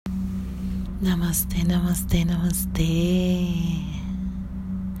Namaste, namaste, namaste.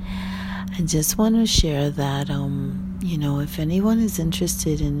 I just want to share that, if anyone is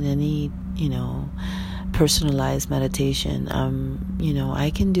interested in any, personalized meditation, I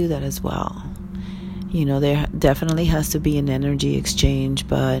can do that as well. There definitely has to be an energy exchange,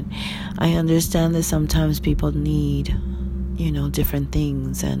 but I understand that sometimes people need, different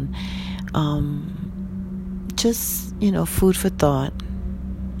things, and just, food for thought.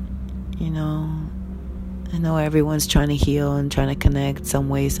 I know everyone's trying to heal and trying to connect some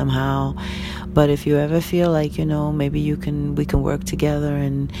way, somehow. But if you ever feel like, maybe we can work together,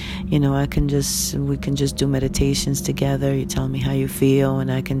 and, we can just do meditations together. You tell me how you feel, and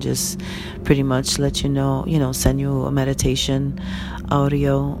I can just pretty much let you know, send you a meditation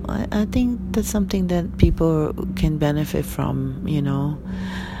audio. I think that's something that people can benefit from,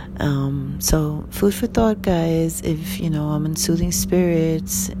 So food for thought, guys. If I'm in Soothing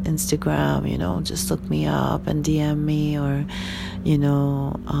Spirits Instagram, just look me up and DM me, or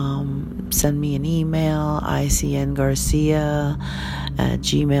send me an email,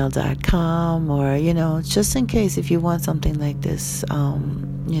 icngarcia@gmail.com, or just in case, if you want something like this,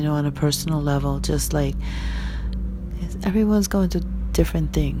 on a personal level. Just like, everyone's going through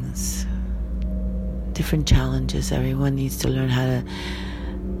different things, different challenges. Everyone needs to learn how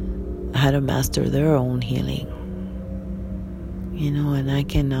to master their own healing, and I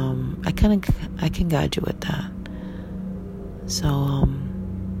can guide you with that. So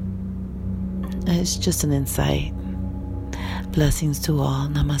it's just an insight. Blessings to all.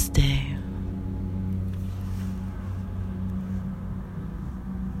 Namaste.